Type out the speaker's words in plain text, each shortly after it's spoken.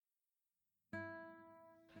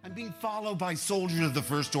I'm being followed by soldiers of the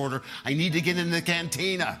First Order. I need to get in the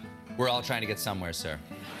cantina. We're all trying to get somewhere, sir.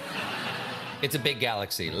 It's a big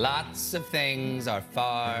galaxy. Lots of things are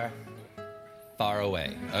far, far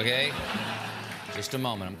away, okay? Just a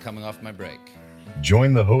moment, I'm coming off my break.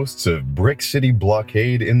 Join the hosts of Brick City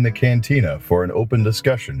Blockade in the Cantina for an open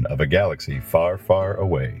discussion of a galaxy far, far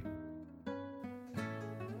away.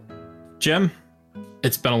 Jim,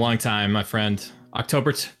 it's been a long time, my friend.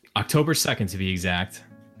 October 2nd, to be exact.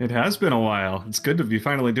 It has been a while. It's good to be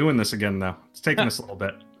finally doing this again, though. It's taken us a little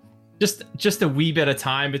bit. Just a wee bit of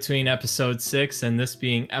time between episode 6 and this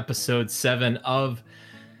being episode 7 of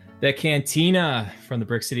the Cantina from the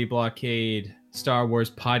Brick City Blockade Star Wars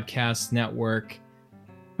Podcast Network.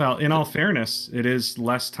 Well, in all fairness, it is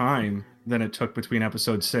less time than it took between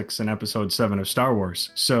episode 6 and episode 7 of Star Wars.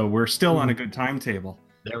 So we're still on a good timetable.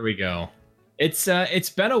 There we go. It's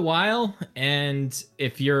been a while, and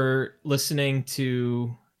if you're listening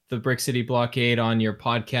to the Brick City Blockade on your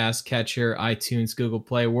podcast catcher, iTunes, Google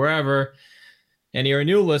Play, wherever, and you're a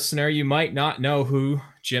new listener, you might not know who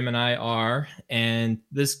Jim and I are. And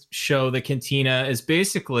this show, The Cantina, is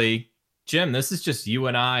basically, Jim, this is just you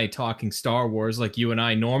and I talking Star Wars like you and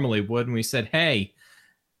I normally would. And we said, hey,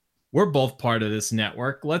 we're both part of this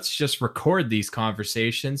network. Let's just record these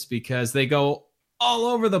conversations because they go all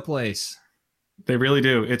over the place. They really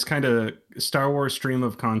do. It's kind of Star Wars stream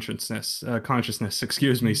of consciousness,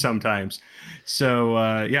 sometimes.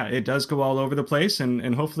 So yeah, it does go all over the place,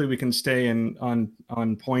 and hopefully we can stay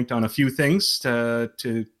on point on a few things to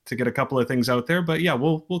get a couple of things out there. But yeah,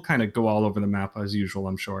 we'll kind of go all over the map as usual,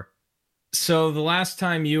 I'm sure. So the last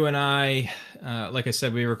time you and I, like I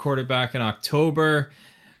said, we recorded back in October.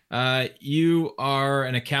 You are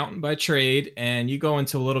an accountant by trade, and you go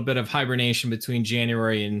into a little bit of hibernation between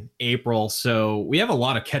January and April. So we have a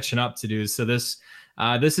lot of catching up to do. So this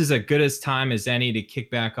is as good as time as any to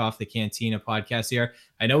kick back off the Cantina podcast here.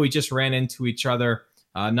 I know we just ran into each other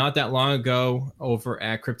not that long ago over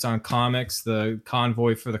at Krypton Comics, the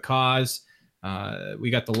Convoy for the Cause. We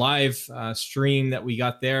got the live stream that we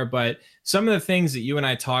got there, but some of the things that you and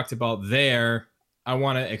I talked about there, I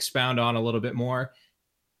want to expound on a little bit more.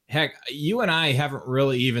 Heck, you and I haven't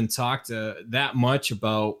really even talked that much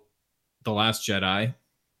about The Last Jedi.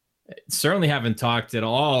 Certainly haven't talked at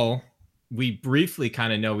all. We briefly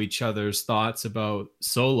kind of know each other's thoughts about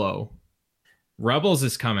Solo. Rebels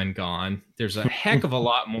is come and gone. There's a heck of a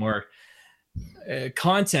lot more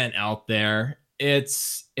content out there.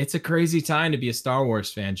 It's a crazy time to be a Star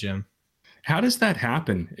Wars fan, Jim. How does that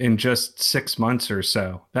happen in just 6 months or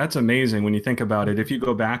so? That's amazing when you think about it. If you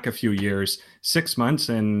go back a few years, 6 months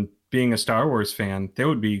and being a Star Wars fan, there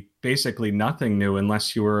would be basically nothing new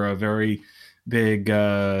unless you were a very big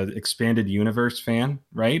expanded universe fan,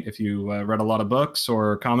 right? If you read a lot of books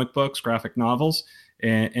or comic books, graphic novels.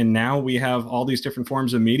 And now we have all these different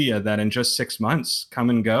forms of media that in just 6 months come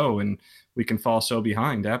and go, and we can fall so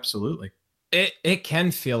behind. Absolutely. It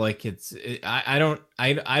can feel like I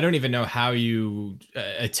don't even know how you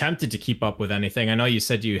attempted to keep up with anything. I know you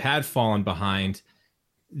said you had fallen behind.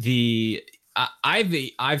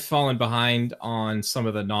 I've fallen behind on some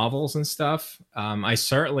of the novels and stuff. I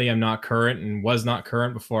certainly am not current and was not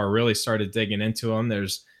current before I really started digging into them.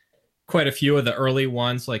 There's quite a few of the early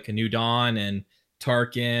ones like A New Dawn and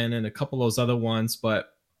Tarkin and a couple of those other ones, but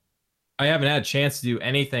I haven't had a chance to do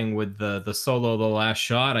anything with the Solo, The Last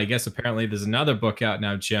Shot. I guess apparently there's another book out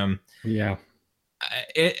now, Jim. Yeah.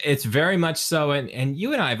 It's very much so. And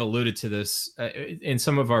you and I have alluded to this in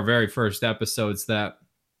some of our very first episodes, that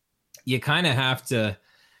you kind of have to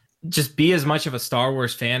just be as much of a Star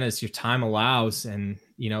Wars fan as your time allows. And,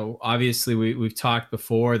 you know, obviously we've talked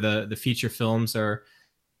before, the feature films are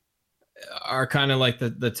kind of like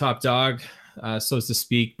the top dog, so to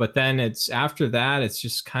speak. But then it's after that, it's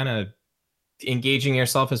just kind of engaging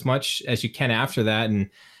yourself as much as you can after that.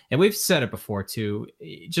 And we've said it before too,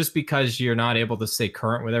 just because you're not able to stay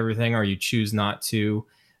current with everything, or you choose not to,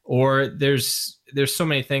 or there's so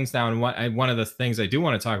many things now. And one of the things I do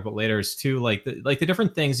want to talk about later is too, like the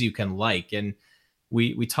different things you can like. And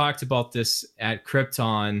we talked about this at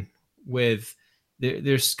Krypton with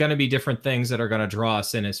there's going to be different things that are going to draw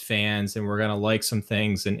us in as fans, and we're going to like some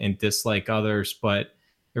things and dislike others, but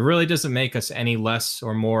it really doesn't make us any less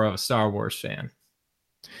or more of a Star Wars fan.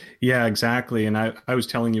 Yeah, exactly. And I was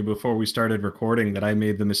telling you before we started recording that I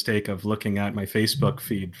made the mistake of looking at my Facebook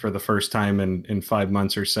feed for the first time in 5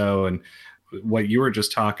 months or so. And what you were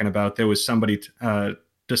just talking about, there was somebody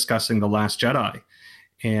discussing The Last Jedi.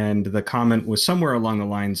 And the comment was somewhere along the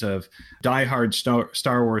lines of, diehard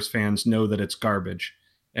Star Wars fans know that it's garbage.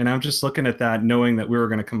 And I'm just looking at that, knowing that we were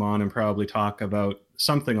going to come on and probably talk about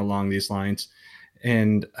something along these lines.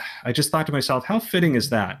 And I just thought to myself, how fitting is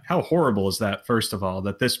that? How horrible is that, first of all,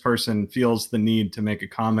 that this person feels the need to make a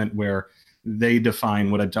comment where they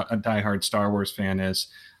define what a diehard Star Wars fan is.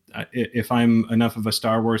 If I'm enough of a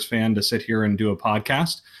Star Wars fan to sit here and do a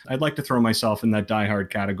podcast, I'd like to throw myself in that diehard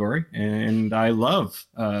category. And I love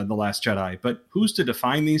The Last Jedi. But who's to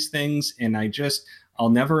define these things? And I'll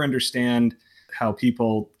never understand how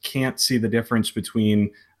people can't see the difference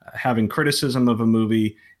between having criticism of a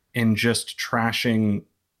movie and just trashing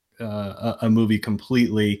a movie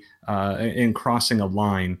completely and crossing a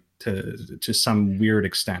line to some weird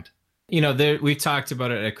extent. You know, we've talked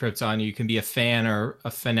about it at Krypton. You can be a fan or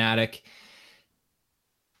a fanatic.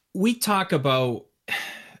 We talk about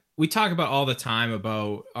all the time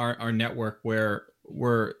about our network where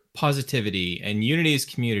we're positivity and unity is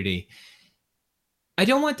community. I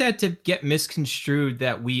don't want that to get misconstrued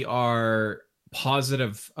that we are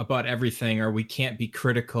positive about everything, or we can't be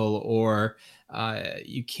critical, or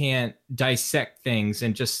you can't dissect things,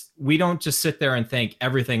 and we don't just sit there and think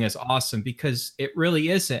everything is awesome, because it really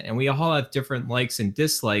isn't. And we all have different likes and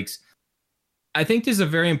dislikes. I think there's a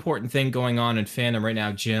very important thing going on in fandom right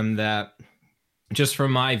now, Jim, that just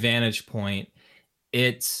from my vantage point,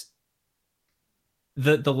 it's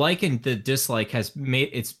the like and the dislike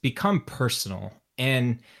it's become personal.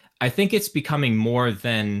 And I think it's becoming more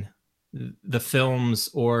than the films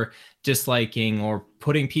or disliking or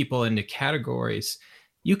putting people into categories.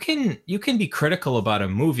 You can be critical about a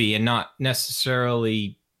movie and not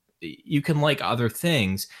necessarily, you can like other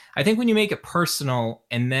things. I think when you make it personal,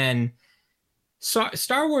 and then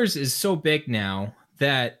Star Wars is so big now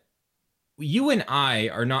that you and I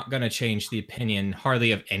are not going to change the opinion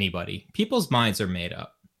hardly of anybody. People's minds are made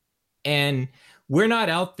up, and we're not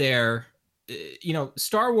out there. You know,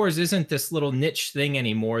 Star Wars isn't this little niche thing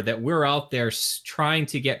anymore that we're out there trying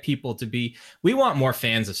to get people to be. We want more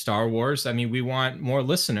fans of Star Wars. I mean, we want more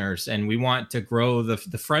listeners, and we want to grow the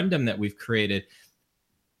friendom that we've created.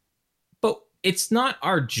 But it's not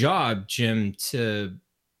our job, Jim, to,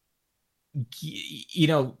 you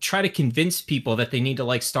know, try to convince people that they need to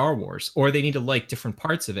like Star Wars or they need to like different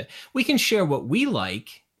parts of it. We can share what we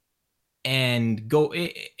like and go.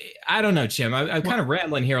 I don't know, Jim. I'm kind of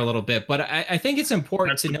rambling here a little bit, but I think it's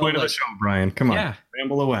important to know. That's the point of the show, Brian. Come on,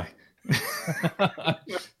 ramble away.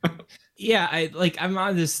 Yeah, I'm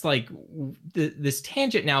on this this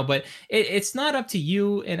tangent now, but it's not up to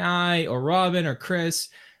you and I or Robin or Chris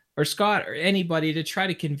or Scott or anybody to try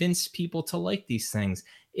to convince people to like these things.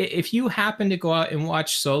 If you happen to go out and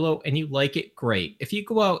watch Solo and you like it, great. If you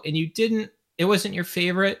go out and you didn't, it wasn't your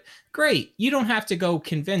favorite, great. You don't have to go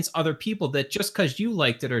convince other people that just because you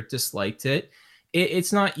liked it or disliked it,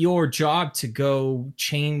 it's not your job to go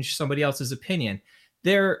change somebody else's opinion.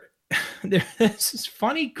 There's this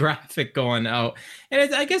funny graphic going out,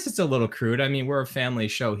 and I guess it's a little crude. I mean, we're a family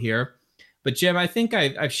show here, but Jim, I think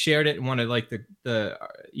I've shared it in one of the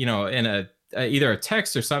you know, in either a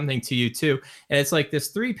text or something to you too. And it's like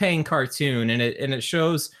this 3-pane cartoon, and it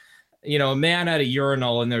shows, you know, a man at a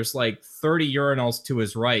urinal, and there's like 30 urinals to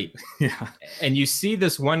his right. Yeah. And you see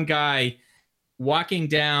this one guy walking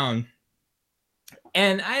down,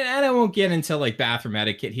 and I won't get into like bathroom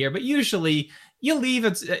etiquette here, but usually you leave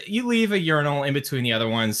a urinal in between the other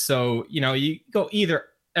ones. So, you know, you go either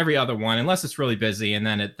every other one, unless it's really busy, and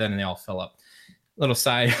then they all fill up. Little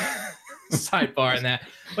sidebar in that.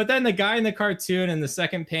 But then the guy in the cartoon in the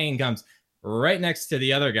second pane comes right next to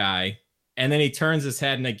the other guy, and then he turns his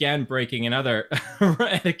head, and again breaking another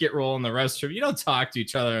etiquette rule in the restroom. You don't talk to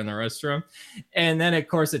each other in the restroom. And then of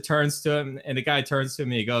course it turns to him, and the guy turns to him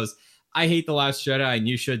and he goes, "I hate The Last Jedi, and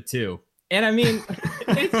you should too." And I mean,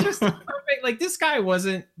 it's just perfect. Like, this guy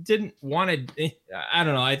didn't want to. I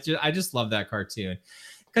don't know. I just love that cartoon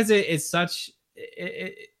because it's such.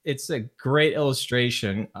 It's a great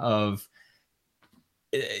illustration of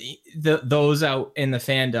those out in the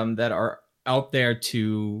fandom that are out there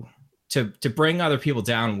to bring other people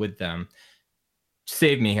down with them.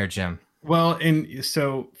 Save me here, Jim. Well, and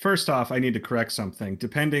so first off, I need to correct something.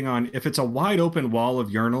 Depending on if it's a wide open wall of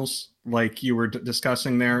urinals, like you were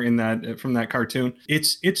discussing there in that from that cartoon,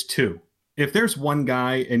 it's 2. If there's one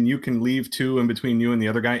guy and you can leave 2 in between you and the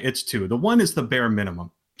other guy, it's 2. The 1 is the bare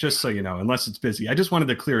minimum, just so you know, unless it's busy. I just wanted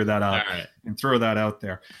to clear that up and throw that out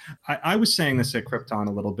there. I was saying this at Krypton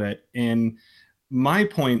a little bit, and my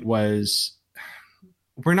point was,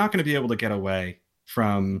 we're not going to be able to get away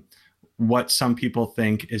from what some people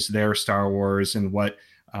think is their Star Wars and what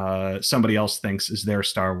somebody else thinks is their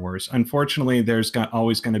Star Wars. Unfortunately, there's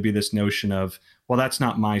always going to be this notion of, well, that's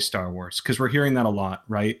not my Star Wars, because we're hearing that a lot,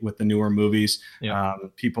 right? With the newer movies,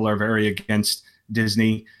 people are very against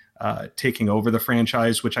Disney taking over the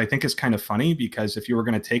franchise, which I think is kind of funny because if you were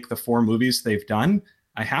going to take the 4 movies they've done,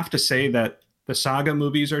 I have to say that the saga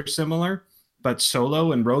movies are similar, but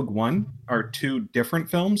Solo and Rogue One are 2 different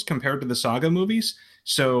films compared to the saga movies.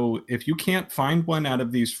 So if you can't find one out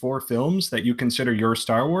of these 4 films that you consider your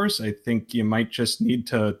Star Wars, I think you might just need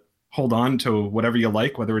to hold on to whatever you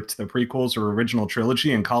like, whether it's the prequels or original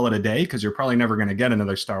trilogy, and call it a day, because you're probably never going to get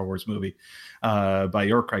another Star Wars movie by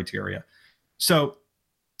your criteria. So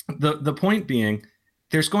the point being,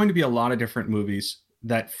 there's going to be a lot of different movies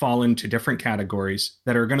that fall into different categories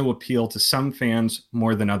that are going to appeal to some fans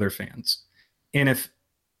more than other fans. And if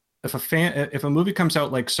a movie comes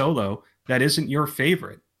out like Solo that isn't your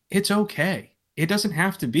favorite, it's okay. It doesn't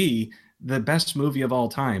have to be the best movie of all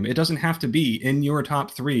time. It doesn't have to be in your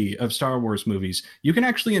top 3 of Star Wars movies. You can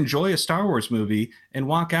actually enjoy a Star Wars movie and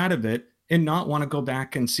walk out of it and not want to go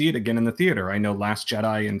back and see it again in the theater. I know Last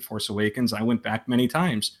Jedi and Force Awakens, I went back many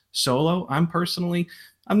times. Solo, I'm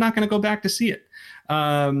not going to go back to see it.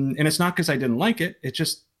 And it's not because I didn't like it. It's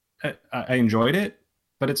just, I enjoyed it,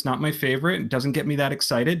 but it's not my favorite. It doesn't get me that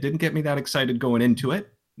excited. Didn't get me that excited going into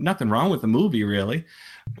it. Nothing wrong with the movie, really.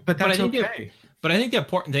 But that's okay. But I think the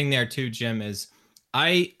important thing there too, Jim, is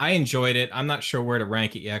I enjoyed it. I'm not sure where to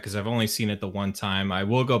rank it yet because I've only seen it the one time. I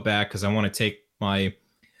will go back because I want to take my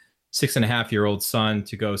 6.5-year-old son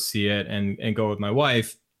to go see it and go with my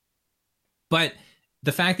wife. But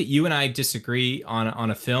the fact that you and I disagree on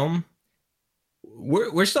a film,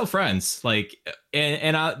 we're still friends. Like,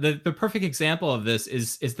 the perfect example of this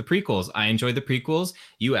is the prequels. I enjoy the prequels.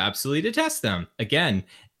 You absolutely detest them. Again,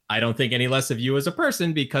 I don't think any less of you as a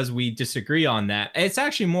person because we disagree on that. It's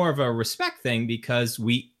actually more of a respect thing because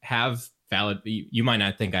we have you might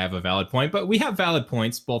not think I have a valid point, but we have valid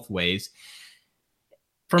points both ways.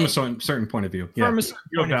 From a certain point of view. Yeah. From a certain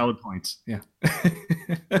you have valid points. Yeah.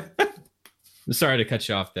 I'm sorry to cut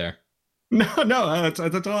you off there. No,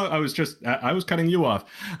 that's all. I was cutting you off.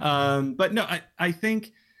 But no, I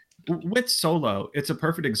think with Solo, it's a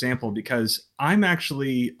perfect example because I'm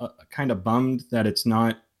actually kind of bummed that it's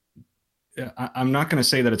not. I'm not going to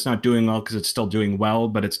say that it's not doing well because it's still doing well,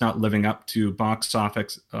 but it's not living up to box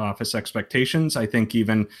office expectations. I think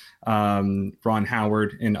even Ron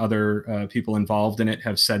Howard and other people involved in it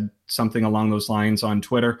have said something along those lines on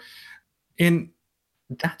Twitter. And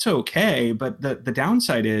that's okay. But the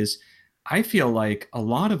downside is I feel like a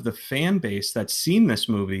lot of the fan base that's seen this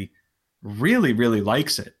movie really, really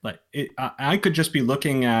likes it. Like I could just be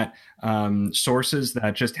looking at sources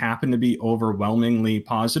that just happen to be overwhelmingly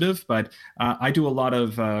positive, but I do a lot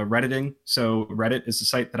of Redditing. So Reddit is the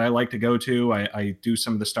site that I like to go to. I do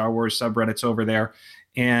some of the Star Wars subreddits over there.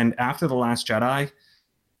 And after The Last Jedi,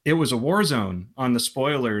 it was a war zone on the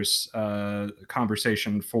spoilers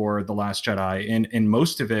conversation for The Last Jedi. And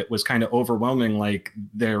most of it was kind of overwhelming, like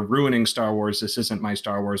they're ruining Star Wars. This isn't my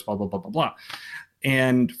Star Wars, blah, blah, blah, blah, blah.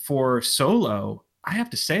 And for Solo, I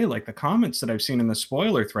have to say, like the comments that I've seen in the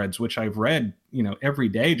spoiler threads, which I've read, every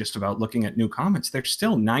day just about looking at new comments, they're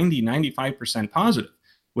still 95% positive,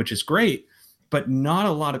 which is great. But not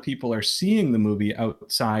a lot of people are seeing the movie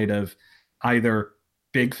outside of either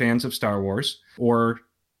big fans of Star Wars or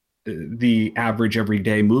the average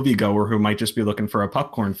everyday moviegoer who might just be looking for a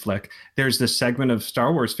popcorn flick. There's this segment of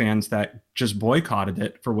Star Wars fans that just boycotted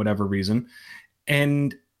it for whatever reason.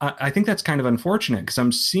 And I think that's kind of unfortunate because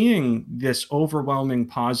I'm seeing this overwhelming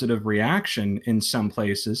positive reaction in some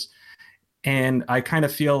places. And I kind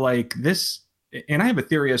of feel like this, and I have a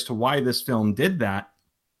theory as to why this film did that.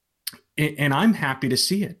 And I'm happy to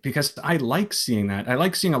see it because I like seeing that. I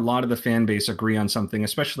like seeing a lot of the fan base agree on something,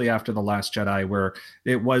 especially after The Last Jedi, where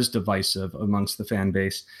it was divisive amongst the fan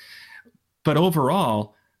base. But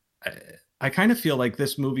overall, I kind of feel like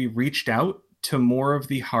this movie reached out to more of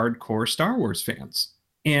the hardcore Star Wars fans.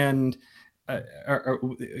 And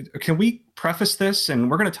can we preface this?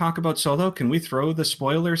 And we're going to talk about Solo. Can we throw the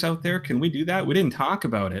spoilers out there? Can we do that? We didn't talk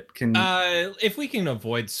about it. If we can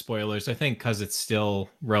avoid spoilers, I think because it's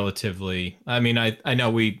still relatively. I mean, I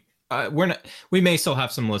know we may still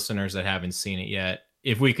have some listeners that haven't seen it yet.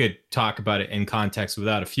 If we could talk about it in context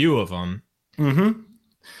without a few of them. Mm-hmm.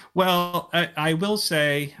 Well, I will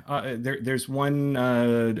say there's one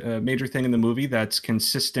major thing in the movie that's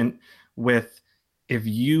consistent with. If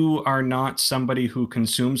you are not somebody who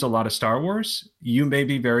consumes a lot of Star Wars, you may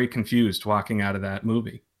be very confused walking out of that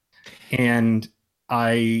movie. And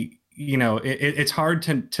it's hard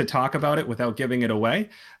to talk about it without giving it away.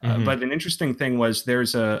 Mm-hmm. But an interesting thing was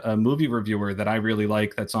there's a movie reviewer that I really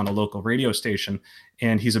like that's on a local radio station,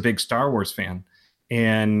 and he's a big Star Wars fan.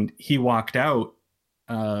 And he walked out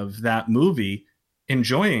of that movie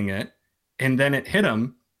enjoying it. And then it hit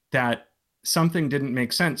him that something didn't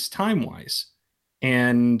make sense time-wise.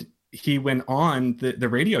 And he went on the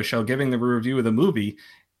radio show giving the review of the movie,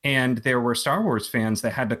 and there were Star Wars fans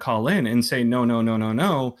that had to call in and say, no, no, no, no,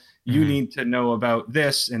 no, you need to know about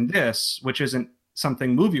this and this, which isn't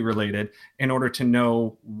something movie related, in order to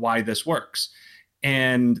know why this works.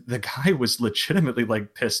 And the guy was legitimately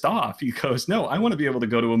like pissed off. He goes, no, I want to be able to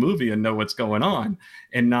go to a movie and know what's going on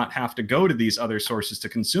and not have to go to these other sources to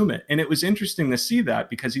consume it. And it was interesting to see that,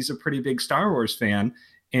 because he's a pretty big Star Wars fan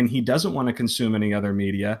and he doesn't want to consume any other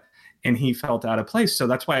media, and he felt out of place. So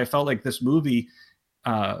that's why I felt like this movie,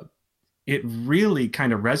 it really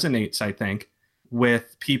kind of resonates, I think,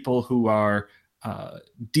 with people who are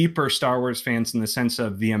deeper Star Wars fans, in the sense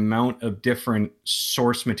of the amount of different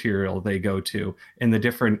source material they go to and the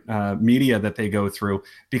different media that they go through,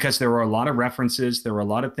 because there were a lot of references. There were a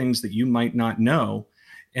lot of things that you might not know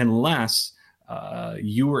unless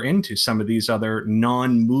you were into some of these other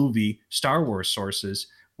non-movie Star Wars sources,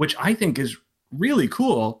 which I think is really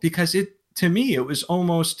cool, because to me, it was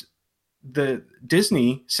almost the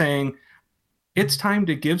Disney saying, it's time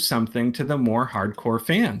to give something to the more hardcore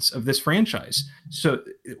fans of this franchise. So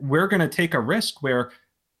we're going to take a risk where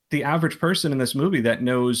the average person in this movie that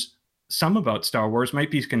knows some about Star Wars might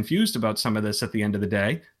be confused about some of this at the end of the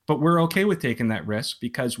day, but we're okay with taking that risk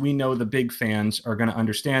because we know the big fans are going to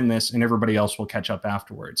understand this and everybody else will catch up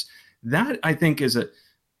afterwards. That, I think, is a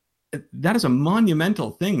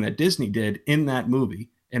monumental thing that Disney did in that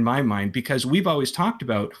movie, in my mind, because we've always talked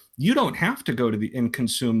about, you don't have to go to and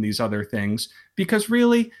consume these other things, because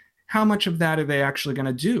really, how much of that are they actually going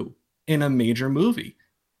to do in a major movie?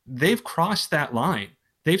 They've crossed that line.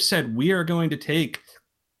 They've said, we are going to take,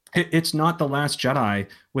 it's not The Last Jedi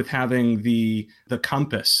with having the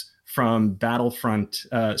compass from Battlefront,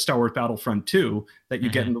 Star Wars Battlefront 2 that you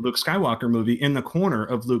get in the Luke Skywalker movie in the corner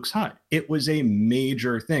of Luke's hut. It was a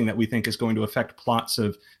major thing that we think is going to affect plots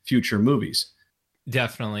of future movies.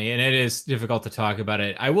 Definitely. And it is difficult to talk about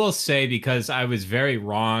it. I will say, because I was very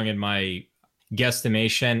wrong in my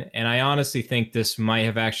guesstimation, and I honestly think this might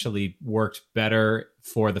have actually worked better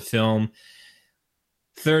for the film.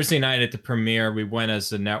 Thursday night at the premiere, we went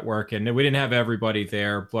as a network, and we didn't have everybody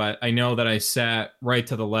there, but I know that I sat right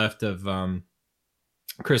to the left of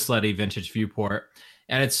Chris Leddy, Vintage Viewport.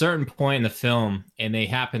 And at a certain point in the film, and they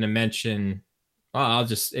happen to mention,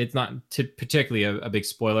 it's not particularly a big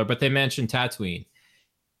spoiler, but they mentioned Tatooine.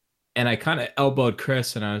 And I kind of elbowed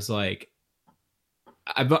Chris, and I was like,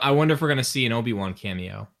 I wonder if we're going to see an Obi-Wan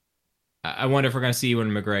cameo. I wonder if we're going to see Ewan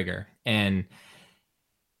McGregor. And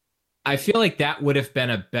I feel like that would have been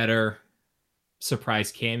a better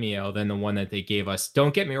surprise cameo than the one that they gave us.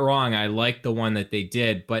 Don't get me wrong, I like the one that they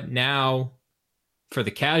did, but now for the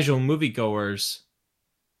casual moviegoers,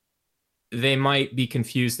 they might be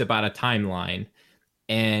confused about a timeline,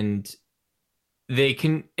 and it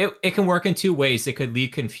can work in two ways. It could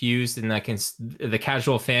leave confused, and the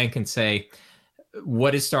casual fan can say,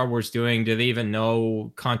 what is Star Wars doing? Do they even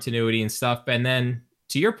know continuity and stuff? And then,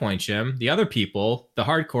 to your point, Jim, the other people, the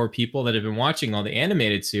hardcore people that have been watching all the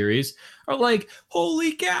animated series, are like,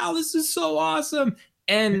 holy cow, this is so awesome.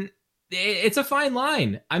 And it's a fine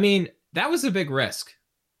line. I mean, that was a big risk.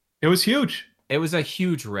 It was huge. It was a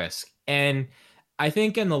huge risk. And I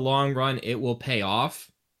think in the long run, it will pay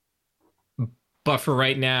off. But for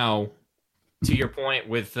right now, to your point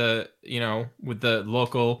with the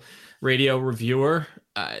local radio reviewer,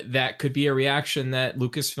 that could be a reaction that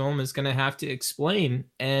Lucasfilm is going to have to explain.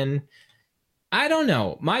 And I don't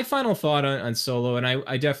know. My final thought on Solo, and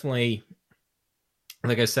I definitely,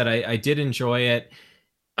 like I said, I did enjoy it.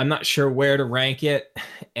 I'm not sure where to rank it.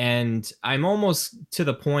 And I'm almost to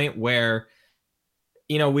the point where,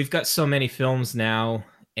 we've got so many films now,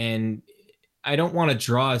 and I don't want to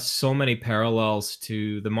draw so many parallels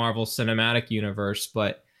to the Marvel Cinematic Universe,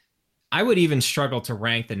 but I would even struggle to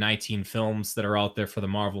rank the 19 films that are out there for the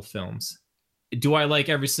Marvel films. Do I like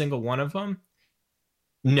every single one of them?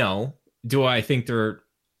 No. Do I think they're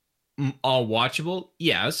all watchable?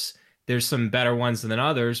 Yes. There's some better ones than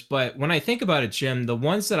others, but when I think about it, Jim, the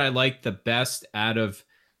ones that I like the best out of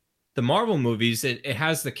the Marvel movies, it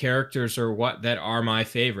has the characters that are my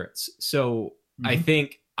favorites. So I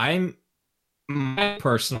think my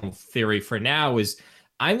personal theory for now is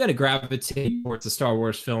I'm going to gravitate towards the Star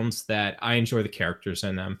Wars films that I enjoy the characters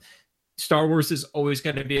in them. Star Wars is always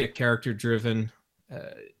going to be a character-driven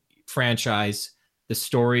franchise. The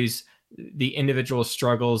stories, the individual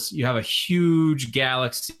struggles, you have a huge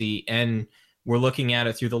galaxy, and we're looking at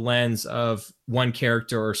it through the lens of one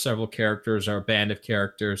character or several characters or a band of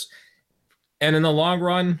characters. And in the long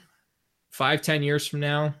run, 5-10 years from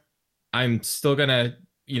now, I'm still going to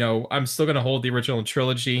hold the original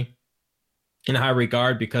trilogy in high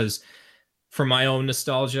regard, because for my own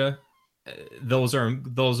nostalgia, those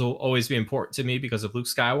will always be important to me because of Luke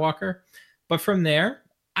Skywalker. But from there,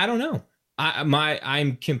 I don't know.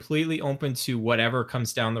 I'm completely open to whatever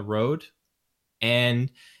comes down the road. And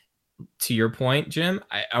to your point, Jim,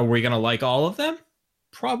 are we going to like all of them?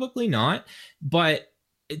 Probably not. But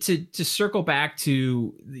to circle back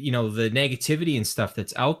to, the negativity and stuff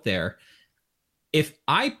that's out there, if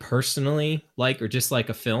I personally like or dislike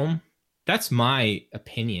a film, that's my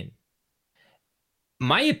opinion.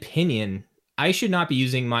 My opinion, I should not be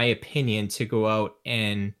using my opinion to go out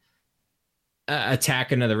and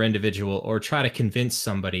attack another individual or try to convince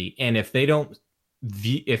somebody. And if they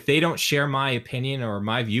don't share my opinion or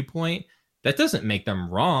my viewpoint, that doesn't make them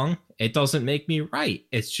wrong. It doesn't make me right.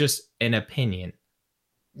 It's just an opinion.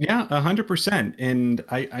 Yeah, 100%. And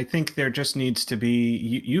I think there just needs to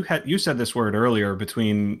be, you said this word earlier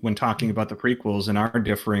between when talking about the prequels and our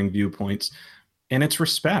differing viewpoints, and it's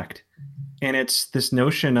respect. And it's this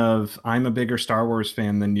notion of, I'm a bigger Star Wars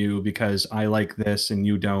fan than you because I like this and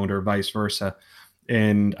you don't, or vice versa.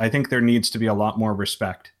 And I think there needs to be a lot more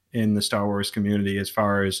respect in the Star Wars community as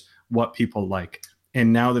far as what people like.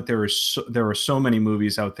 And now that there are so many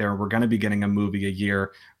movies out there, we're going to be getting a movie a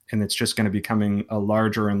year, and it's just going to be becoming a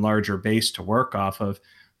larger and larger base to work off of.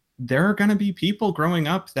 There are going to be people growing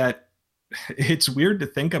up that it's weird to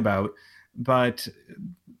think about, but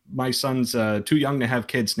my son's too young to have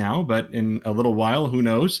kids now, but in a little while, who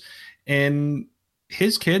knows? And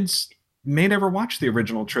his kids may never watch the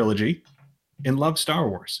original trilogy and love Star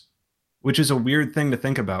Wars, which is a weird thing to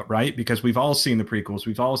think about, right? Because we've all seen the prequels,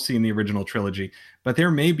 we've all seen the original trilogy, but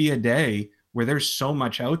there may be a day where there's so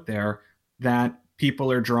much out there that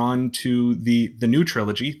people are drawn to the new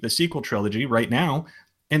trilogy, the sequel trilogy right now,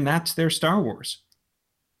 and that's their Star Wars.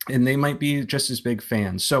 And they might be just as big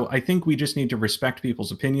fans. So I think we just need to respect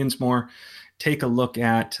people's opinions more, take a look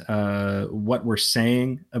at what we're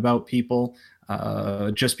saying about people,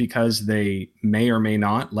 just because they may or may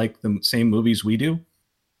not like the same movies we do.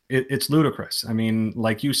 It's ludicrous. I mean,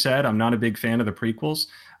 like you said, I'm not a big fan of the prequels,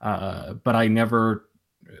 but I'll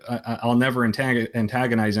never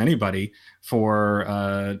antagonize anybody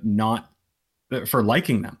for for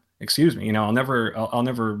liking them. Excuse me. I'll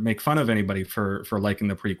never make fun of anybody for liking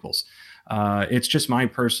the prequels. It's just my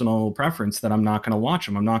personal preference that I'm not going to watch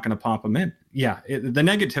them. I'm not going to pop them in. Yeah. The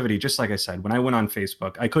negativity, just like I said, when I went on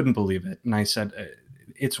Facebook, I couldn't believe it. And I said,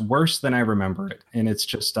 it's worse than I remember it. And it's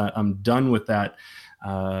just, I'm done with that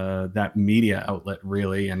media outlet,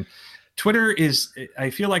 really. And Twitter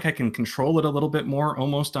I feel like I can control it a little bit more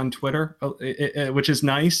almost on Twitter, which is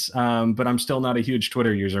nice. But I'm still not a huge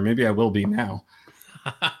Twitter user. Maybe I will be now.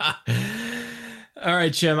 All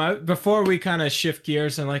right, Jim, before we kind of shift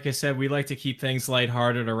gears, and like I said, we like to keep things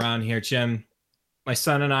lighthearted around here. Jim, my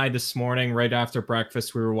son and I this morning, right after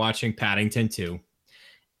breakfast, we were watching Paddington 2.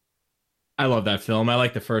 I love that film. I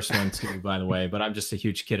like the first one too, by the way, but I'm just a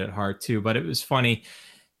huge kid at heart too. But it was funny.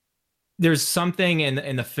 There's something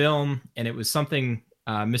in the film, and it was something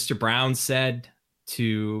Mr. Brown said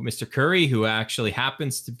to Mr. Curry, who actually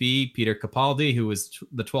happens to be Peter Capaldi, who was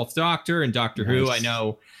the 12th Doctor in Doctor Who. I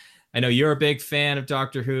know you're a big fan of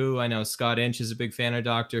Doctor Who. I know Scott Inch is a big fan of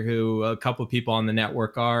Doctor Who. A couple of people on the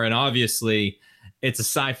network are, and obviously it's a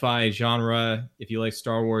sci-fi genre. If you like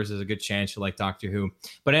Star Wars, there's a good chance you like Doctor Who.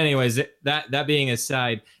 But anyways, that being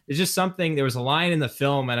aside, there's just something, there was a line in the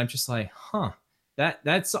film, and I'm just like,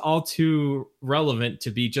 that's all too relevant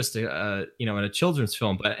to be just in a children's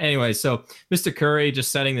film. But anyway, so Mr. Curry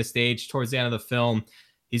just setting the stage towards the end of the film.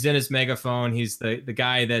 He's in his megaphone. He's the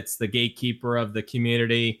guy that's the gatekeeper of the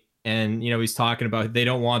community. And, he's talking about, they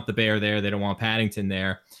don't want the bear there. They don't want Paddington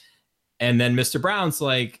there. And then Mr. Brown's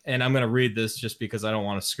like, and I'm going to read this just because I don't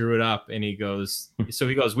want to screw it up. And he goes,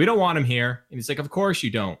 we don't want him here. And he's like, of course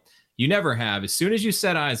you don't. You never have. As soon as you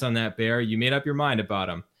set eyes on that bear, you made up your mind about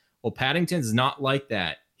him. Well, Paddington's not like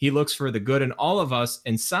that. He looks for the good in all of us,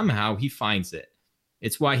 and somehow he finds it.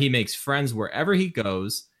 It's why he makes friends wherever he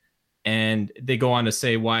goes. And they go on to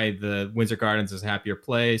say why the Windsor Gardens is a happier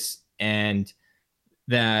place, and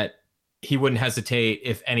that he wouldn't hesitate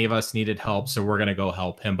if any of us needed help, so we're going to go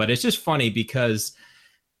help him. But it's just funny because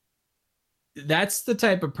that's the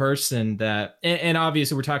type of person that, and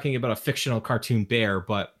obviously we're talking about a fictional cartoon bear,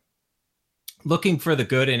 but looking for the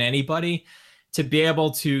good in anybody, to be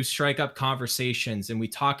able to strike up conversations. And we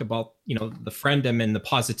talk about, the friendom and the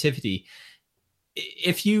positivity.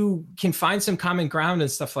 If you can find some common ground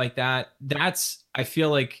and stuff like that, I feel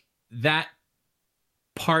like that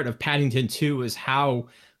part of Paddington 2 is how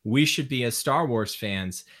we should be as Star Wars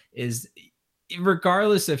fans, is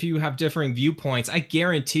regardless if you have differing viewpoints, I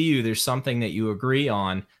guarantee you there's something that you agree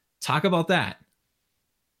on talk about that.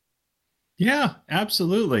 Yeah,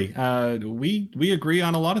 absolutely. We agree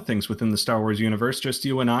on a lot of things within the Star Wars universe, just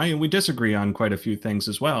you and I, and we disagree on quite a few things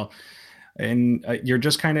as well. And you're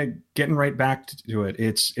just kind of getting right back to it.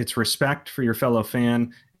 It's respect for your fellow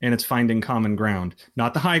fan, and it's finding common ground,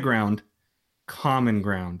 not the high ground, common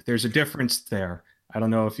ground. There's a difference there. I don't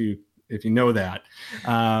know if you know that,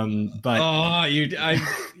 but you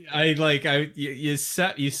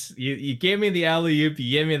gave me the alley oop,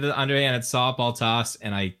 you gave me the underhanded softball toss,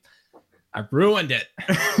 and I ruined it.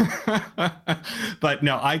 But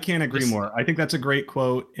no, I can't agree more. I think that's a great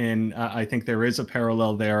quote, and I think there is a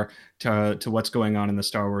parallel there to what's going on in the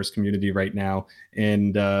Star Wars community right now.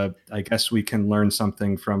 And I guess we can learn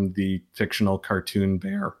something from the fictional cartoon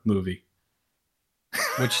bear movie,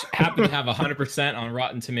 which happened to have 100% on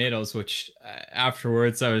Rotten Tomatoes, which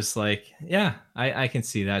afterwards I was like, yeah, I can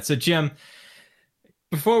see that. So Jim,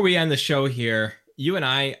 before we end the show here, you and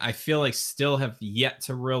I feel like still have yet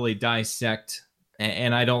to really dissect,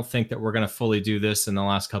 and I don't think that we're going to fully do this in the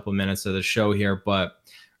last couple of minutes of the show here, but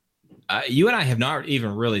you and I have not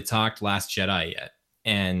even really talked Last Jedi yet.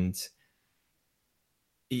 And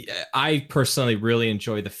I personally really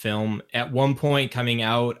enjoyed the film. At one point coming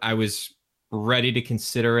out, I was ready to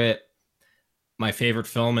consider it my favorite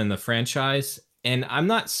film in the franchise. And I'm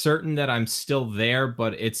not certain that I'm still there,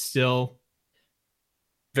 but it's still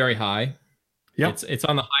very high. Yep. It's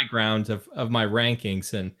on the high ground of my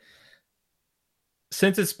rankings. And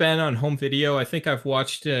since it's been on home video, I think I've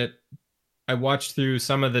watched it. I watched through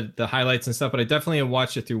some of the highlights and stuff, but I definitely have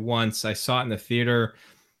watched it through once. I saw it in the theater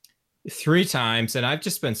 3 times, and I've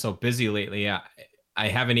just been so busy lately. I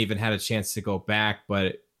haven't even had a chance to go back,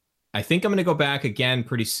 but I think I'm going to go back again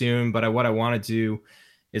pretty soon. But what I want to do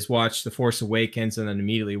is watch The Force Awakens and then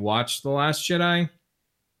immediately watch The Last Jedi.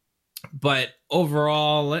 But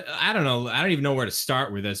overall, I don't know. I don't even know where to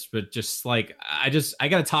start with this, but just like, I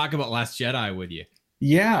got to talk about Last Jedi with you.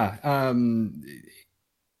 Yeah.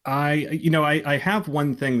 I have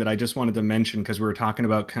one thing that I just wanted to mention because we were talking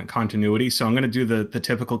about continuity. So I'm going to do the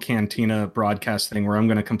typical Cantina broadcast thing where I'm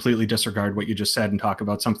going to completely disregard what you just said and talk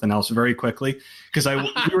about something else very quickly. Because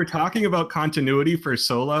we were talking about continuity for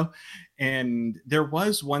Solo, and there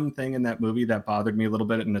was one thing in that movie that bothered me a little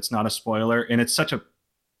bit, and it's not a spoiler, and it's such a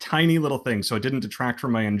tiny little thing, so it didn't detract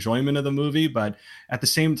from my enjoyment of the movie, but at the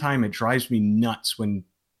same time, it drives me nuts when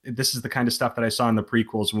this is the kind of stuff that I saw in the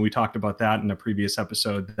prequels when we talked about that in a previous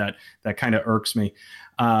episode that kind of irks me.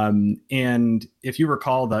 And if you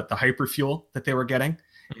recall the hyperfuel that they were getting,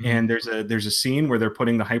 mm-hmm. and there's a scene where they're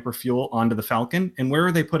putting the hyperfuel onto the Falcon, and where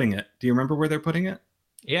are they putting it? Do you remember where they're putting it?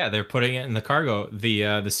 Yeah, they're putting it in the cargo,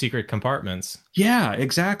 the secret compartments. Yeah,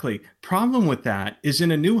 exactly. Problem with that is in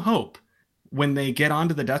A New Hope, when they get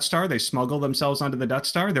onto the Death Star, they smuggle themselves onto the Death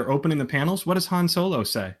Star. They're opening the panels. What does Han Solo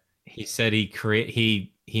say? He said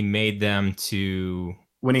he made them to.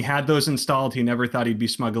 When he had those installed, he never thought he'd be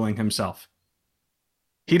smuggling himself.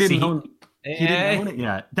 He didn't own it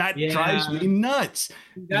yet. That drives me nuts.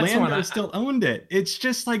 Lando still owned it. It's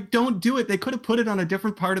just like, don't do it. They could have put it on a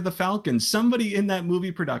different part of the Falcon. Somebody in that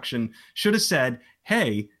movie production should have said,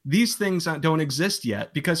 hey, these things don't exist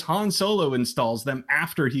yet because Han Solo installs them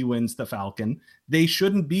after he wins the Falcon. They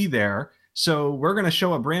shouldn't be there. So we're going to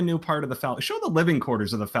show a brand new part of the Falcon. Show the living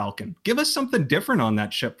quarters of the Falcon. Give us something different on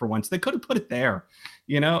that ship for once. They could have put it there,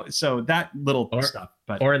 so that little stuff.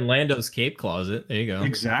 Or in Lando's cape closet. There you go.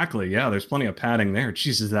 Exactly. Yeah, there's plenty of padding there.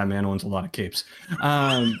 Jesus, that man owns a lot of capes.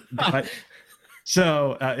 And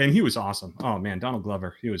he was awesome. Oh man, Donald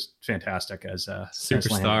Glover, he was fantastic as a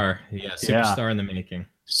superstar. Superstar in the making.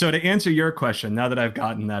 So to answer your question, now that I've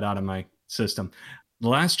gotten that out of my system, The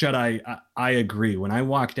Last Jedi, I agree. When I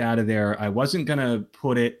walked out of there, I wasn't going to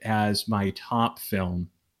put it as my top film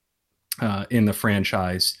in the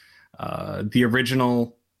franchise. The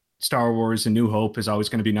original Star Wars, A New Hope is always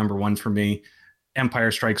going to be number 1 for me.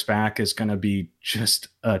 Empire Strikes Back is going to be just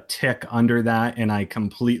a tick under that. And I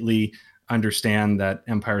completely understand that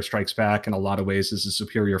Empire Strikes Back in a lot of ways is a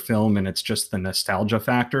superior film. And it's just the nostalgia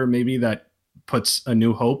factor maybe that puts A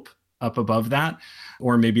New Hope up above that.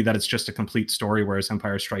 Or maybe that it's just a complete story, whereas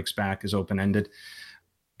Empire Strikes Back is open-ended.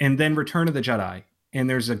 And then Return of the Jedi. And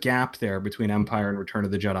there's a gap there between Empire and Return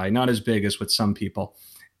of the Jedi, not as big as with some people.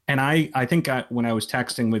 And I think when I was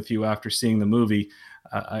texting with you after seeing the movie,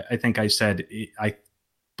 I think I said, I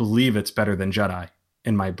believe it's better than Jedi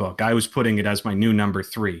in my book. I was putting it as my new number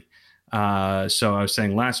 3. So I was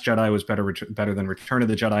saying Last Jedi was better than Return of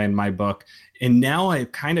the Jedi in my book. And now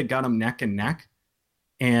I've kind of got them neck and neck.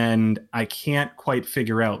 And I can't quite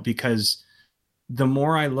figure out, because the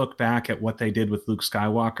more I look back at what they did with Luke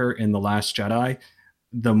Skywalker in The Last Jedi,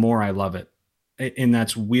 the more I love it. and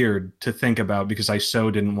that's weird to think about because I so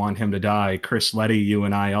didn't want him to die. Chris Letty, you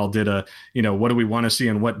and I all did a, what do we want to see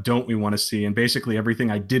and what don't we want to see? And basically everything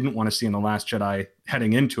I didn't want to see in The Last Jedi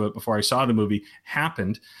heading into it before I saw the movie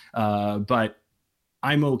happened. But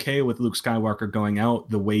I'm okay with Luke Skywalker going out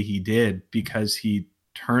the way he did because he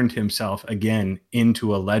turned himself again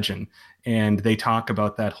into a legend. And they talk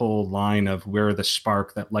about that whole line of "we're the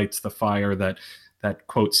spark that lights the fire." That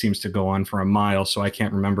quote seems to go on for a mile, so I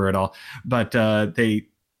can't remember it all. But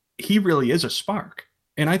he really is a spark.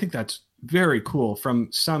 And I think that's very cool. From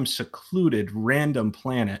some secluded random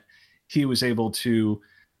planet, he was able to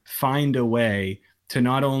find a way to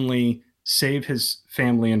not only save his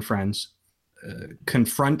family and friends,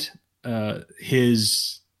 confront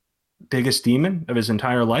his biggest demon of his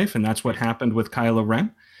entire life, and that's what happened with Kylo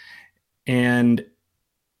Ren, and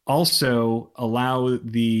also allow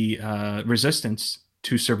the resistance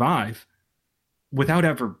to survive without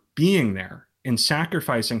ever being there and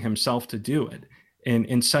sacrificing himself to do it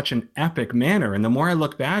in such an epic manner. And the more I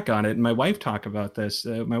look back on it, and my wife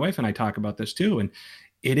and I talk about this too, and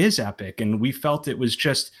it is epic. And we felt it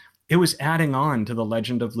was adding on to the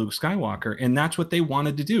legend of Luke Skywalker. And that's what they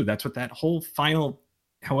wanted to do. That's what that whole final,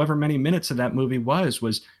 however many minutes of that movie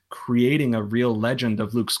was creating a real legend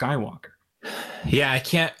of Luke Skywalker. Yeah, I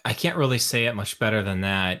can't really say it much better than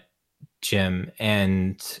that, Jim.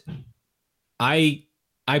 And I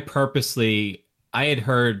purposely, I had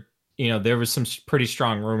heard, there was some pretty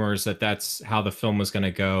strong rumors that that's how the film was going to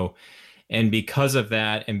go. And because of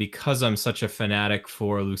that, and because I'm such a fanatic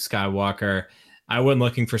for Luke Skywalker, I wasn't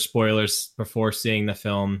looking for spoilers before seeing the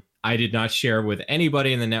film. I did not share with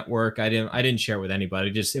anybody in the network. I didn't share it with anybody.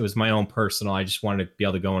 It was my own personal. I just wanted to be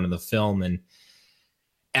able to go into the film. And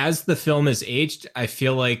as the film has aged, I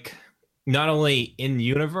feel like not only in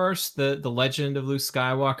universe, the legend of Luke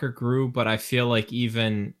Skywalker grew, but I feel like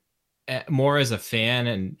even more as a fan,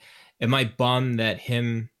 and am I bummed that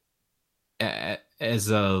him as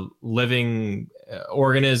a living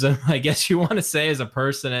organism, I guess you want to say, as a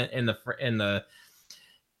person in the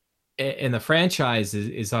franchise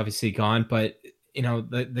is obviously gone. But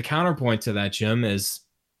the counterpoint to that, Jim, is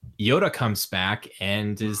Yoda comes back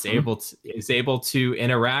and is able to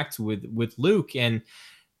interact with Luke and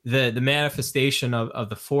the manifestation of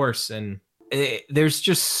the Force. And there's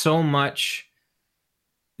just so much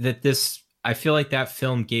that I feel like that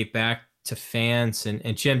film gave back to fans.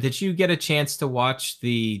 And Jim, did you get a chance to watch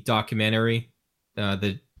the documentary,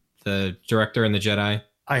 the Director and the Jedi?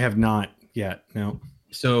 I have not yet. No.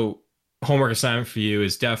 So homework assignment for you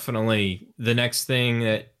is definitely the next thing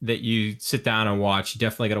that you sit down and watch. You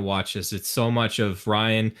definitely got to watch this. It's so much of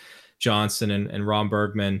Rian Johnson and Ron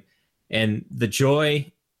Bergman, and the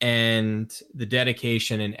joy and the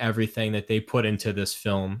dedication and everything that they put into this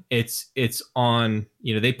film. It's on,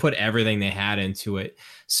 they put everything they had into it.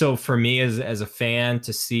 So for me as a fan,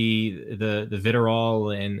 to see the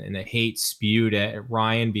vitriol and the hate spewed at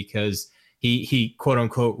Ryan because he quote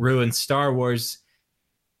unquote ruined Star Wars,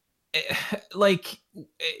 like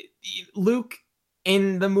Luke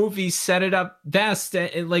in the movie set it up best.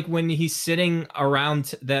 Like when he's sitting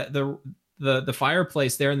around the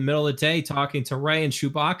fireplace there in the middle of the day talking to Rey and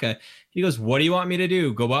Chewbacca, he goes, "What do you want me to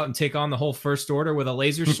do? Go out and take on the whole First Order with a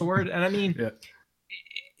laser sword?" And I mean,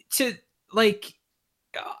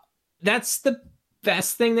 that's the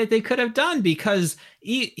best thing that they could have done, because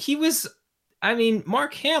he was, I mean,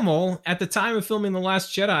 Mark Hamill at the time of filming The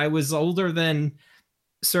Last Jedi was older than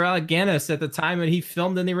Sir Alec Guinness at the time when he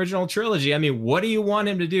filmed in the original trilogy. I mean, what do you want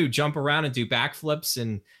him to do? Jump around and do backflips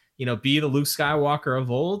and, be the Luke Skywalker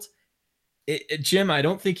of old? Jim, I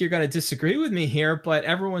don't think you're going to disagree with me here, but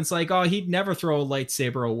everyone's like, oh, he'd never throw a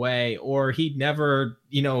lightsaber away, or he'd never,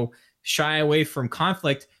 shy away from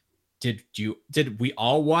conflict. Did we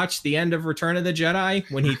all watch the end of Return of the Jedi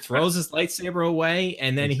when he throws his lightsaber away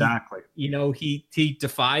and then he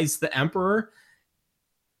defies the Emperor?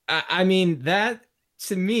 I mean, that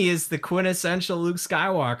to me is the quintessential Luke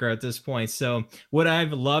Skywalker at this point. So would I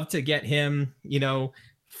have loved to get him,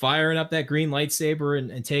 firing up that green lightsaber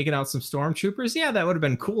and taking out some stormtroopers? Yeah, that would have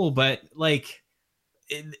been cool. But like,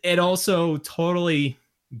 it also totally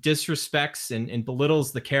disrespects and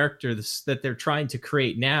belittles the character that they're trying to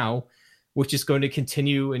create now, which is going to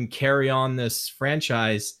continue and carry on this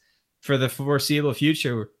franchise for the foreseeable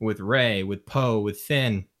future with Rey, with Poe, with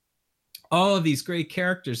Finn, all of these great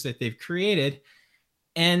characters that they've created.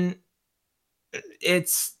 And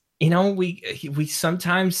it's, we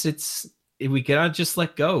sometimes we gotta just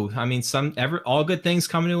let go. I mean, all good things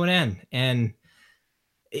come to an end, and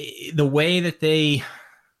the way that they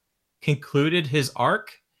concluded his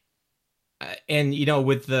arc, and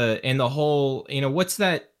with the whole, what's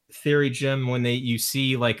that theory, Jim, when you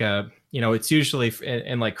see like it's usually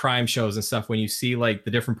in like crime shows and stuff, when you see like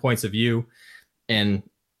the different points of view and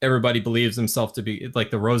everybody believes themselves to be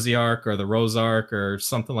like the Rosie arc or the Rose arc or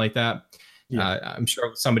something like that. Yeah. I'm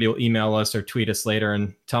sure somebody will email us or tweet us later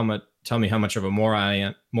and tell me how much of a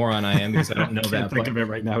moron I am because I don't know Can't think of it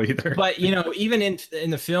right now either. But even in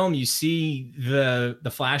the film, you see the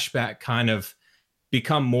flashback kind of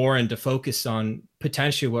become more into focus on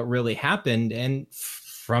potentially what really happened, and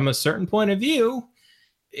from a certain point of view,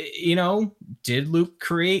 did Luke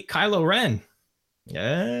create Kylo Ren?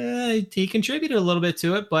 He contributed a little bit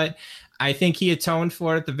to it, but I think he atoned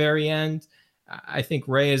for it at the very end. I think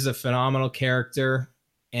Rey is a phenomenal character,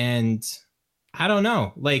 and I don't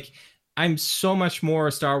know, like, I'm so much more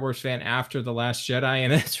a Star Wars fan after The Last Jedi,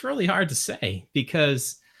 and it's really hard to say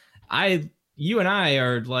because you and I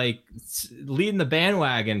are like leading the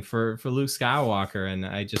bandwagon for Luke Skywalker, and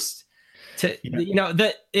I just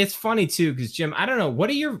that it's funny too because Jim, I don't know, what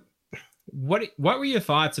were your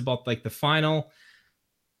thoughts about like the final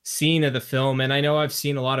scene of the film? And I know I've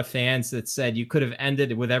seen a lot of fans that said you could have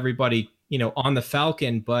ended it with everybody on the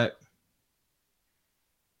Falcon, but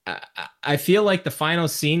I feel like the final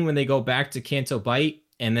scene when they go back to Canto Bight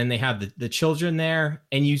and then they have the children there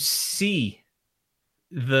and you see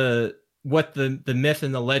what the myth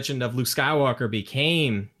and the legend of Luke Skywalker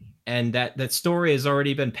became, and that story has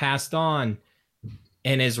already been passed on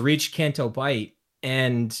and has reached Canto Bight.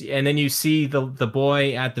 And then you see the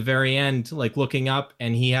boy at the very end, like looking up,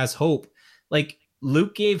 and he has hope. Like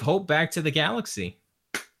Luke gave hope back to the galaxy.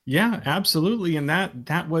 Yeah, absolutely. And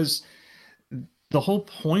that was the whole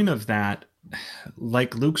point of that.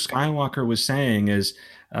 Like Luke Skywalker was saying is,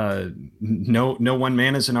 no one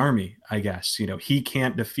man is an army, I guess. He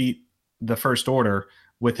can't defeat the First Order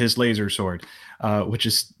with his laser sword, which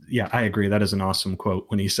is, yeah, I agree. That is an awesome quote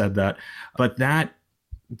when he said that. But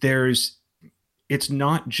it's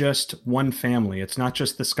not just one family. It's not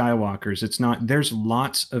just the Skywalkers. There's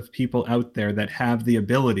lots of people out there that have the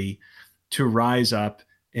ability to rise up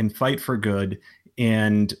and fight for good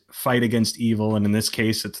and fight against evil. And in this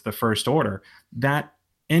case, it's the First Order. That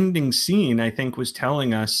ending scene, I think, was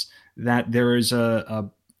telling us that there is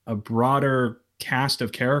a broader cast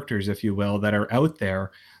of characters, if you will, that are out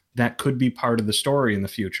there that could be part of the story in the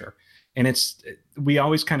future. And we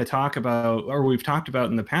always kind of talk about, or we've talked about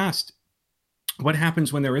in the past, what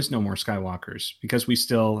happens when there is no more Skywalkers? Because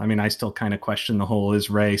I still kind of question the whole, is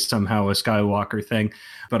Rey somehow a Skywalker thing?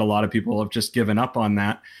 But a lot of people have just given up on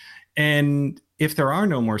that. And if there are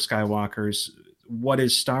no more Skywalkers, what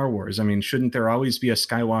is Star Wars? I mean, shouldn't there always be a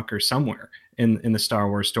Skywalker somewhere in the Star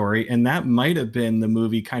Wars story? And that might have been the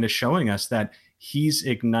movie kind of showing us that he's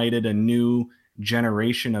ignited a new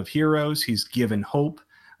generation of heroes. He's given hope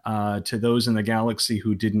to those in the galaxy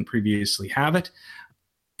who didn't previously have it.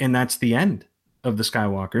 And that's the end of the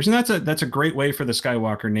Skywalkers. And that's a great way for the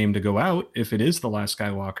Skywalker name to go out if it is the last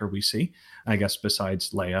Skywalker we see, I guess, besides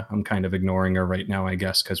Leia. I'm kind of ignoring her right now, I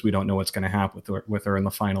guess, because we don't know what's going to happen with her in the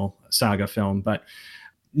final saga film. But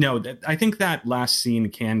no, I think that last scene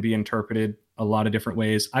can be interpreted a lot of different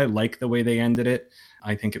ways. I like the way they ended it.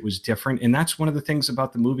 I think it was different. And that's one of the things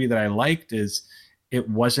about the movie that I liked, is it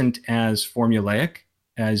wasn't as formulaic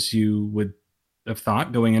as you would have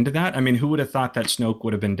thought going into that. I mean, who would have thought that Snoke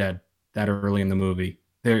would have been dead that early in the movie?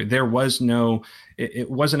 There was no,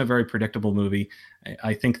 it wasn't a very predictable movie.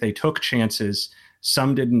 I think they took chances.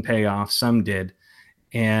 Some didn't pay off, some did.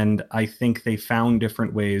 And I think they found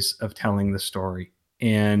different ways of telling the story,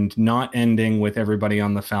 and not ending with everybody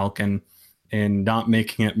on the Falcon and not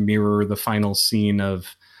making it mirror the final scene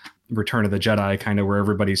of Return of the Jedi, kind of where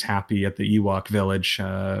everybody's happy at the Ewok village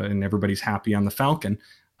and everybody's happy on the Falcon.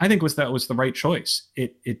 I think that was the right choice.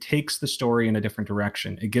 It takes the story in a different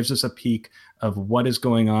direction. It gives us a peek of what is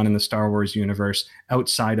going on in the Star Wars universe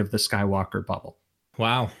outside of the Skywalker bubble.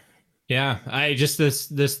 Wow. Yeah.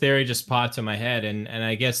 This theory just popped in my head. And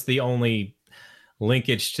I guess the only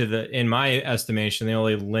linkage in my estimation, the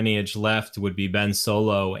only lineage left would be Ben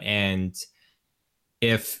Solo. And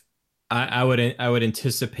if I would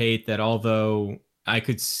anticipate that, although I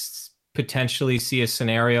could potentially see a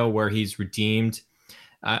scenario where he's redeemed,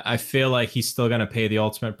 I feel like he's still going to pay the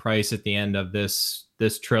ultimate price at the end of this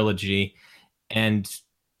trilogy, and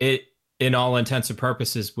it, in all intents and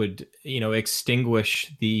purposes, would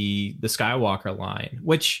extinguish the Skywalker line.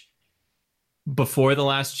 Which, before The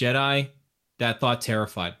Last Jedi, that thought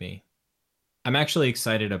terrified me. I'm actually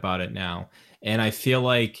excited about it now, and I feel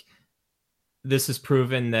like this has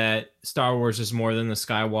proven that Star Wars is more than the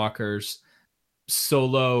Skywalkers.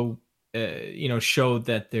 Solo, showed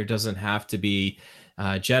that there doesn't have to be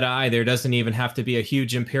Jedi, there doesn't even have to be a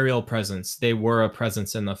huge Imperial presence. They were a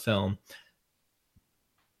presence in the film.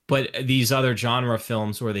 But these other genre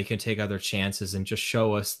films where they can take other chances and just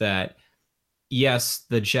show us that, yes,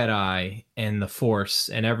 the Jedi and the Force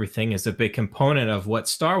and everything is a big component of what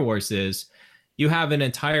Star Wars is. You have an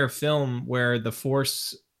entire film where the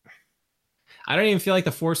Force, I don't even feel like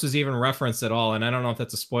the Force is even referenced at all. And I don't know if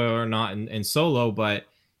that's a spoiler or not in Solo, but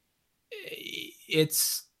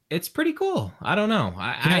it's pretty cool. I don't know.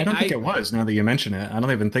 I don't think it was, now that you mention it. I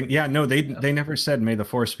don't even think, no, they never said "May the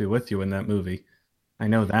Force be with you" in that movie. I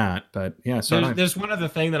know that, but yeah. So there's one other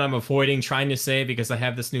thing that I'm avoiding trying to say because I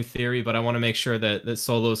have this new theory, but I want to make sure that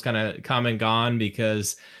Solo's kind of come and gone,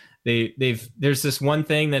 because there's this one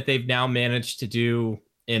thing that they've now managed to do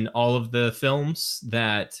in all of the films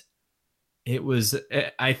that it was,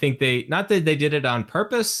 I think not that they did it on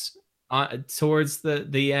purpose towards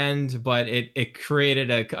the end, but it created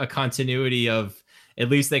a continuity of, at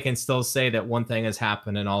least they can still say that one thing has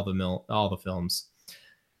happened in all the films.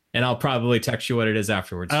 And I'll probably text you what it is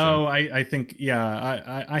afterwards. Oh, I think,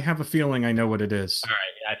 yeah, I have a feeling I know what it is. All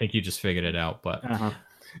right. I think you just figured it out, but.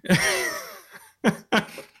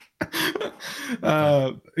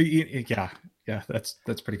 Yeah,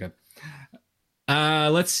 that's pretty good.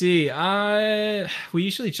 Let's see. We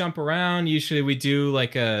usually jump around. Usually we do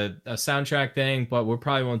like a soundtrack thing, but we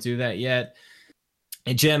probably won't do that yet.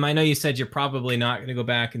 And Jim, I know you said you're probably not going to go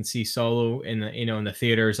back and see Solo in the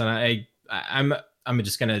theaters, and I'm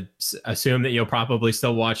just gonna assume that you'll probably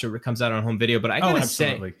still watch it when it comes out on home video. But I gotta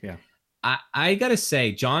say, yeah, I gotta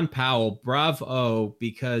say, John Powell, bravo,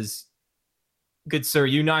 because good sir,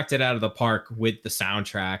 you knocked it out of the park with the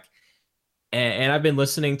soundtrack. And I've been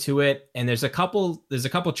listening to it, and there's a couple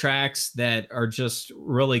tracks that are just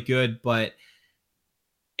really good, but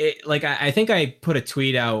I think I put a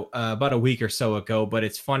tweet out about a week or so ago, but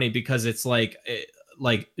it's funny because it's like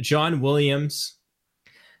John Williams,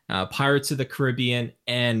 Pirates of the Caribbean,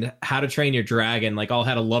 and How to Train Your Dragon all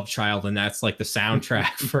had a love child, and that's like the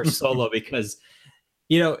soundtrack for Solo, because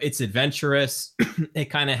it's adventurous. It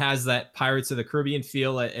kind of has that Pirates of the Caribbean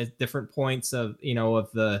feel at different points of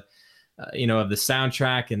the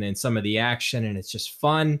soundtrack and then some of the action, and it's just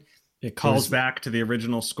fun. It calls back to the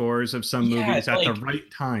original scores of some movies at the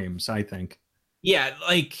right times, I think. Yeah,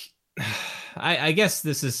 I guess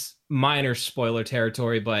this is minor spoiler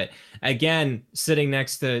territory, but again, sitting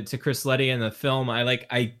next to Chris Letty in the film,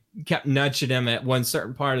 I kept nudging him at one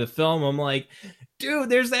certain part of the film. I'm like, dude,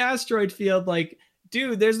 there's the asteroid field.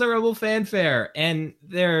 Dude, there's the Rebel fanfare. And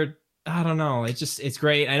I don't know. It's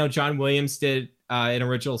great. I know John Williams did an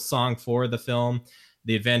original song for the film,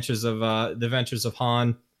 The Adventures of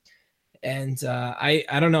Han. And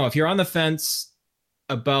I don't know if you're on the fence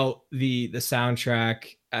about the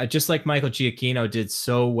soundtrack, just like Michael Giacchino did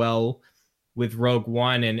so well with Rogue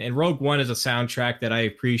One, and Rogue One is a soundtrack that I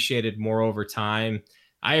appreciated more over time.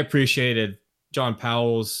 I appreciated John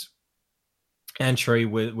Powell's entry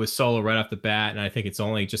with Solo right off the bat, and I think it's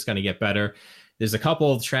only just going to get better. There's a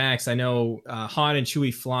couple of tracks I know, Han and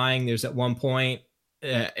Chewie flying. There's at one point,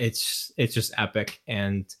 it's just epic.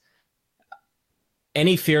 And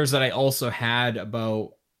any fears that I also had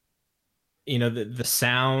about the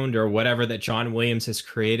sound or whatever that John Williams has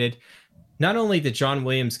created, not only did John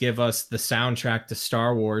Williams give us the soundtrack to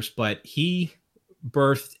Star Wars, but he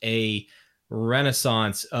birthed a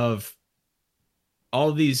renaissance of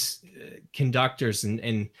all these conductors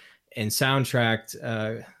and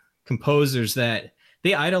soundtrack composers that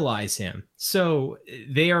they idolize him. So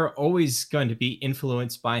they are always going to be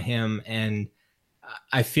influenced by him. And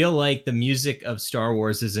I feel like the music of Star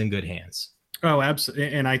Wars is in good hands. Oh,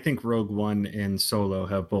 absolutely. And I think Rogue One and Solo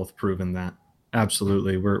have both proven that.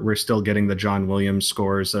 Absolutely. We're still getting the John Williams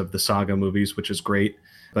scores of the saga movies, which is great.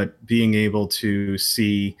 But being able to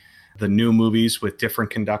see the new movies with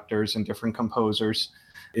different conductors and different composers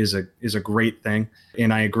is a great thing.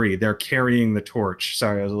 And I agree. They're carrying the torch.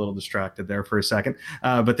 Sorry, I was a little distracted there for a second.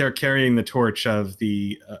 But they're carrying the torch of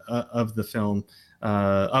the film,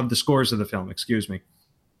 of the scores of the film, excuse me.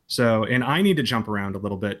 So, and I need to jump around a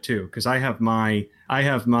little bit too, because I have my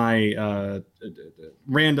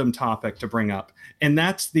random topic to bring up, and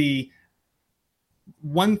that's the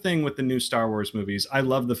one thing with the new Star Wars movies. I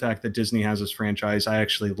love the fact that Disney has this franchise. I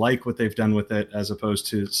actually like what they've done with it, as opposed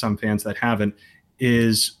to some fans that haven't.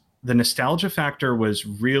 Is the nostalgia factor was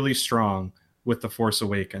really strong with The Force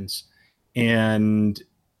Awakens, and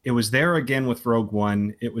it was there again with Rogue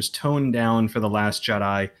One. It was toned down for The Last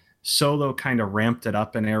Jedi. Solo kind of ramped it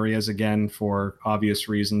up in areas again for obvious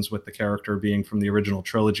reasons, with the character being from the original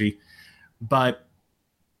trilogy. But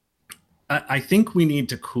I think we need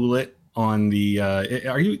to cool it on the.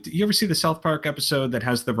 Do you ever see the South Park episode that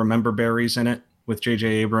has the Remember Berries in it with J.J.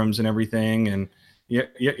 Abrams and everything? And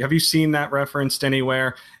have you seen that referenced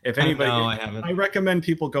anywhere? If anybody, no, I haven't. I recommend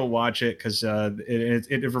people go watch it because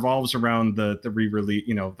it revolves around the re-release,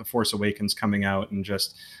 the Force Awakens coming out, and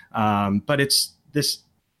just but it's this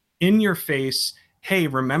in your face, hey,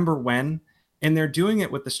 remember when? And they're doing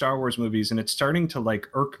it with the Star Wars movies, and it's starting to like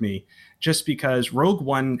irk me, just because Rogue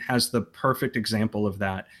One has the perfect example of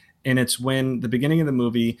that. And it's when the beginning of the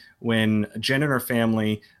movie, when Jen and her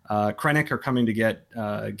family, Krennic are coming to get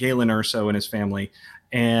Galen Erso and his family,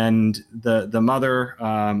 and the mother,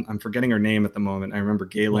 I'm forgetting her name at the moment. I remember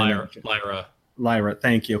Galen. Lyra,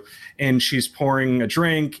 thank you. And she's pouring a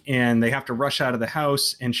drink, and they have to rush out of the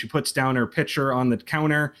house, and she puts down her pitcher on the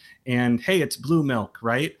counter, and hey, it's blue milk,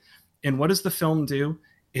 right? And what does the film do?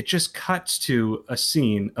 It just cuts to a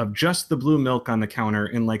scene of just the blue milk on the counter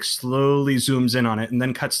and like slowly zooms in on it and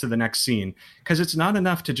then cuts to the next scene. Because it's not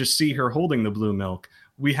enough to just see her holding the blue milk.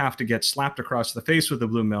 We have to get slapped across the face with the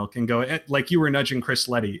blue milk and go, like you were nudging Chris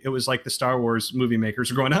Letty. It was like the Star Wars movie makers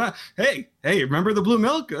were going, hey, remember the blue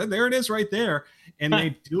milk? There it is right there. And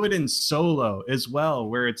they do it in Solo as well,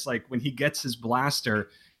 where it's like when he gets his blaster,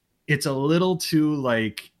 it's a little too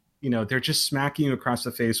like, they're just smacking you across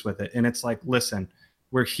the face with it. And it's like, listen,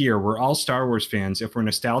 we're here. We're all Star Wars fans. If we're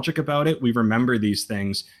nostalgic about it, we remember these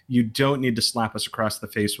things. You don't need to slap us across the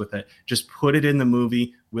face with it. Just put it in the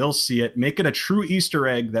movie. We'll see it. Make it a true Easter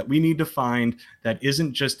egg that we need to find that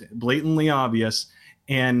isn't just blatantly obvious,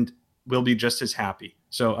 and we'll be just as happy.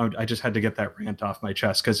 So I just had to get that rant off my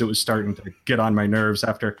chest because it was starting to get on my nerves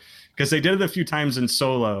because they did it a few times in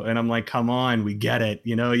Solo, and I'm like, come on, we get it.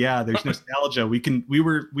 Yeah, there's nostalgia.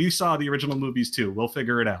 We saw the original movies too. We'll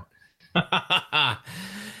figure it out.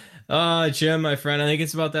 Jim, my friend, I think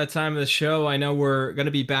it's about that time of the show. I know we're going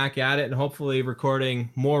to be back at it and hopefully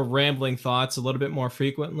recording more rambling thoughts a little bit more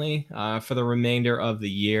frequently for the remainder of the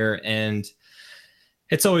year. And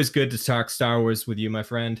it's always good to talk Star Wars with you, my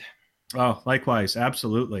friend. Oh, likewise.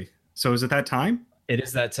 Absolutely. So is it that time? It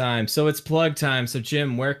is that time. So it's plug time. So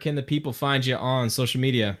Jim, where can the people find you on social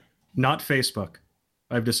media? Not Facebook.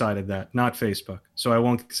 I've decided that. Not Facebook. So I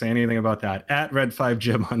won't say anything about that. At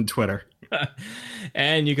Red5Jim on Twitter.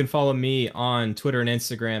 And you can follow me on Twitter and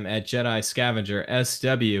Instagram at Jedi Scavenger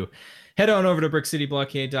SW. Head on over to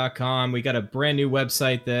brickcityblockade.com. We got a brand new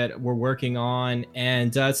website that we're working on, and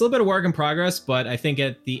it's a little bit of work in progress, but I think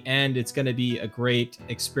at the end it's going to be a great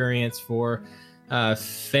experience for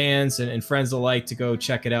fans and friends alike to go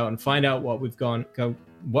check it out and find out what we've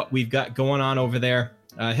got going on over there.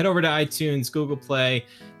 Head over to iTunes, Google Play.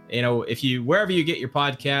 Wherever you get your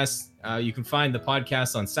podcasts, you can find the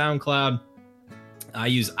podcast on SoundCloud. I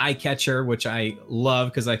use iCatcher, which I love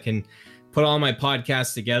because I can put all my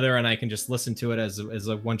podcasts together and I can just listen to it as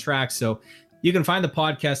a one track. So you can find the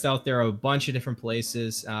podcast out there a bunch of different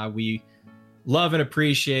places. We love and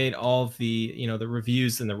appreciate all of the, the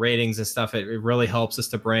reviews and the ratings and stuff. It really helps us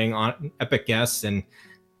to bring on epic guests. And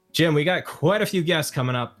Jim, we got quite a few guests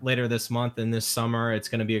coming up later this month and this summer. It's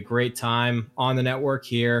going to be a great time on the network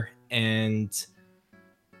here. And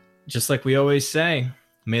just like we always say,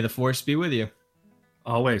 may the Force be with you.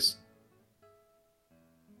 Always.